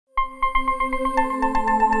Hello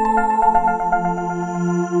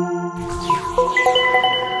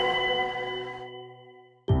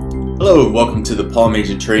and welcome to the Palm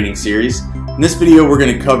Agent Training Series. In this video we're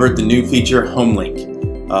going to cover the new feature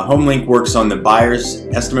HomeLink. HomeLink works on the buyer's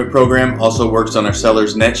estimate program, also works on our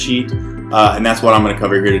seller's net sheet, and that's what I'm going to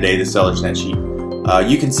cover here today, the seller's net sheet.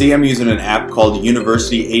 You can see I'm using an app called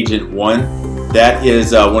University Agent 1. That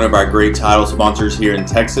is one of our great title sponsors here in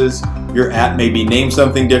Texas. Your app may be named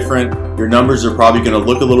something different. Your numbers are probably going to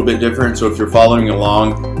look a little bit different, so if you're following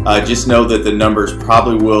along, just know that the numbers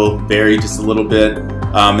probably will vary just a little bit.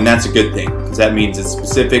 And that's a good thing, because that means it's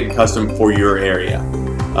specific and custom for your area.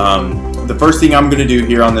 The first thing I'm going to do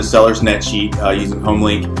here on the seller's net sheet using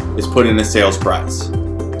HomeLink is put in a sales price.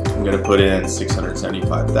 I'm going to put in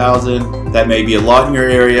 $675,000. That may be a lot in your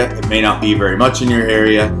area. It may not be very much in your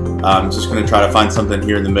area. I'm just going to try to find something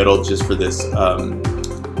here in the middle just for this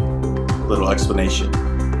little explanation.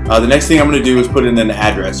 The next thing I'm going to do is put in an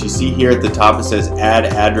address. You see here at the top it says add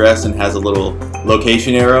address and has a little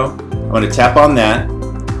location arrow. I'm going to tap on that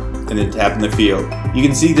and then tap in the field. You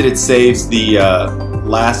can see that it saves the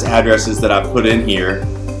last addresses that I've put in here,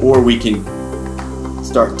 or we can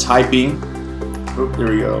start typing. Oh,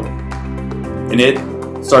 there we go. And it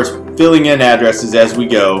starts filling in addresses as we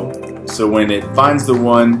go. So when it finds the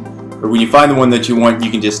one, or when you find the one that you want,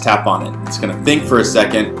 you can just tap on it. It's going to think for a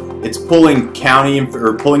second. It's pulling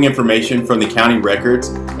pulling information from the county records,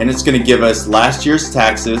 and it's going to give us last year's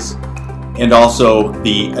taxes and also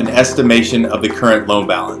an estimation of the current loan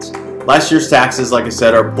balance. Last year's taxes, like I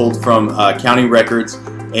said, are pulled from county records,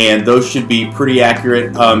 and those should be pretty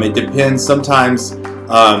accurate. It depends. Sometimes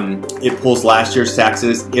it pulls last year's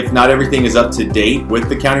taxes. If not everything is up to date with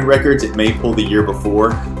the county records, it may pull the year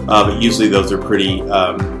before, but usually those are pretty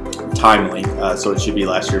timely, so it should be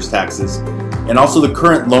last year's taxes. And also the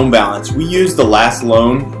current loan balance. We use the last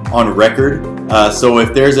loan on record, so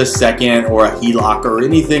if there's a second or a HELOC or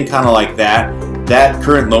anything kind of like that, that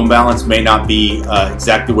current loan balance may not be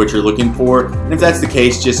exactly what you're looking for. And if that's the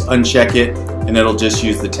case, just uncheck it and it'll just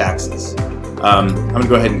use the taxes. I'm going to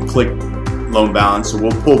go ahead and click loan balance. So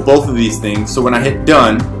we'll pull both of these things. So when I hit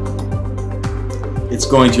done, it's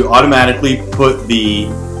going to automatically put the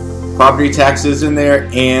property taxes in there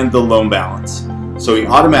and the loan balance. So we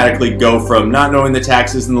automatically go from not knowing the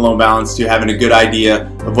taxes and the loan balance to having a good idea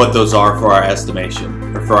of what those are for our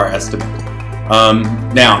estimation, or for our estimate.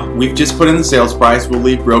 Now, we've just put in the sales price. We'll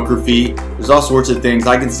leave broker fee. There's all sorts of things.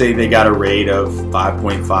 I can say they got a rate of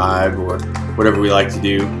 5.5 or whatever we like to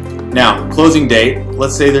do. Now, closing date.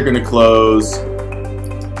 Let's say they're going to close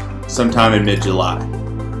sometime in mid-July.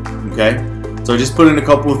 Okay? So I just put in a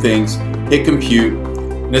couple of things, hit compute,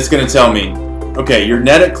 and it's going to tell me, okay, your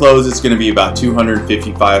net at close is going to be about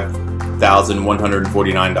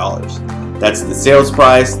 $255,149. That's the sales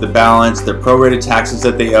price, the balance, the prorated taxes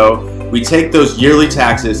that they owe. We take those yearly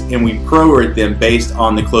taxes and we prorate them based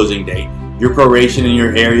on the closing date. Your proration in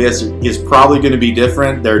your areas is probably going to be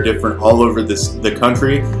different. They're different all over the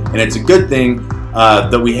country, and it's a good thing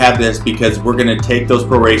that we have this, because we're going to take those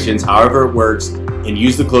prorations, however it works, and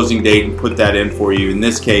use the closing date and put that in for you. In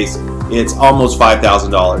this case, it's almost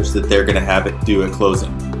 $5,000 that they're going to have it due at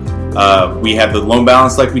closing. We have the loan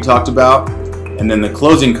balance like we talked about, and then the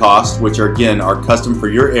closing costs, which are again are custom for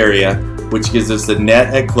your area, which gives us the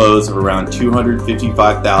net at close of around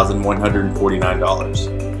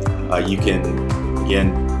 $255,149. You can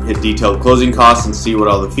again hit detailed closing costs and see what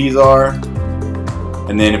all the fees are,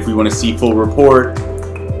 and then if we want to see full report,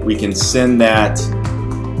 we can send that.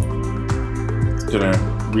 It's going to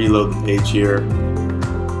reload the page here.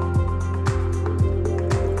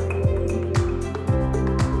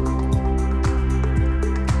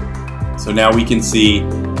 So now we can see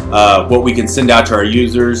what we can send out to our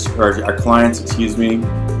users, or our clients, excuse me.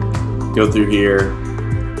 Go through here,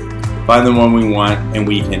 find the one we want, and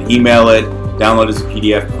we can email it, download it as a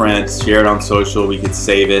PDF print, share it on social, we could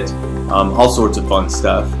save it, all sorts of fun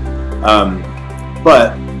stuff.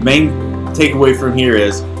 But main takeaway from here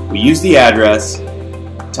is we use the address,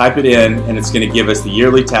 type it in, and it's going to give us the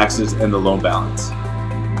yearly taxes and the loan balance.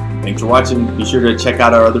 Thanks for watching. Be sure to check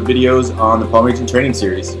out our other videos on the Palm Agent Training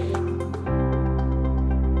Series.